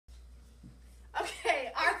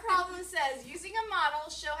says, using a model,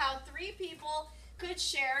 show how 3 people could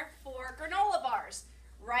share 4 granola bars.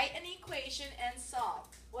 Write an equation and solve.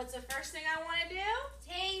 What's the first thing I want to do?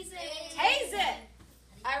 Tase it. Tase it.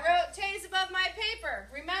 I wrote tase above my paper.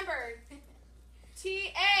 Remember,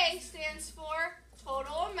 TA stands for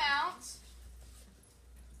total amount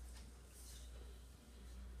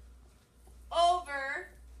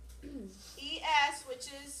over ES,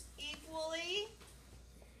 which is equally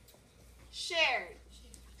shared.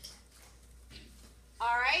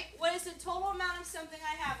 All right, what is the total amount of something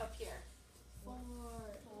I have up here? 4.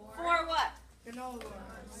 4 what? Granola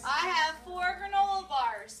bars. I have 4 granola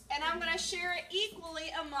bars, and I'm going to share it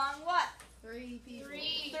equally among what? 3 people.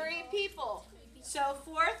 3 people. So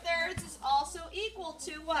 4/3 is also equal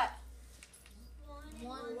to what?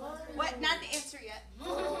 1. What? Not the answer yet.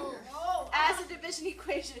 Oh. As a division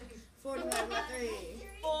equation. 4 divided by 3.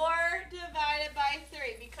 4 divided by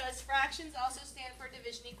 3, because fractions also stand for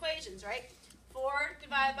division equations, right? 4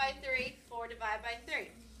 divided by 3, 4 divided by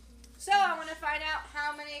 3. So I want to find out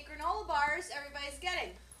how many granola bars everybody's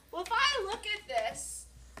getting. Well, if I look at this,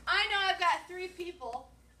 I know I've got 3 people.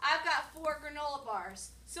 I've got 4 granola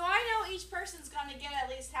bars. So I know each person's going to get at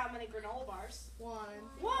least how many granola bars? 1.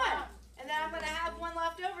 1. And then I'm going to have 1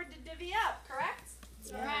 left over to divvy up, correct?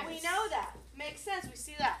 Yes. We know that. Makes sense. We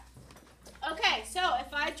see that. Okay, so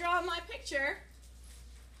if I draw my picture,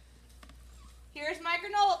 here's my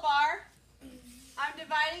granola bar. I'm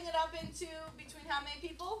dividing it up into between how many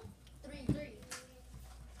people? 3.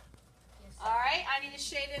 All right, I need to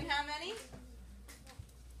shade in how many?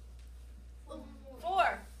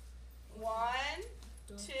 4. 1,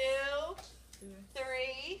 2,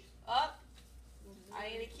 3, up. I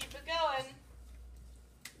need to keep it going.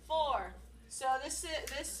 4. So this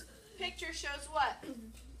picture shows what?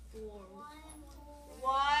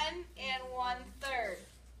 1 and 1/3.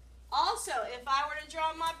 Also, if I were to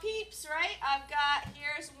draw my peeps, right? I've got,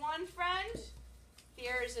 here's one friend,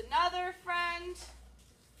 here's another friend,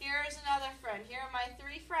 here's another friend. Here are my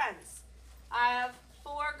 3 friends. I have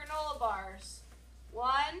 4 granola bars.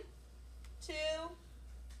 1, 2,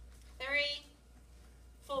 3,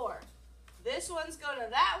 4. This one's going to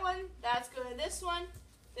that one. That's going to this one.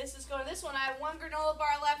 This is going to this one. I have 1 granola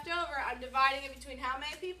bar left over. I'm dividing it between how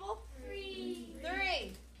many people? 3.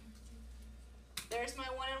 There's my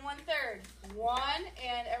 1 and 1/3. 1,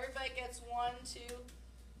 and everybody gets 1, 2,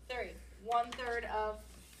 3. 1/3 of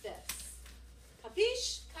this.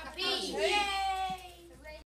 Capiche? Capiche. Yay!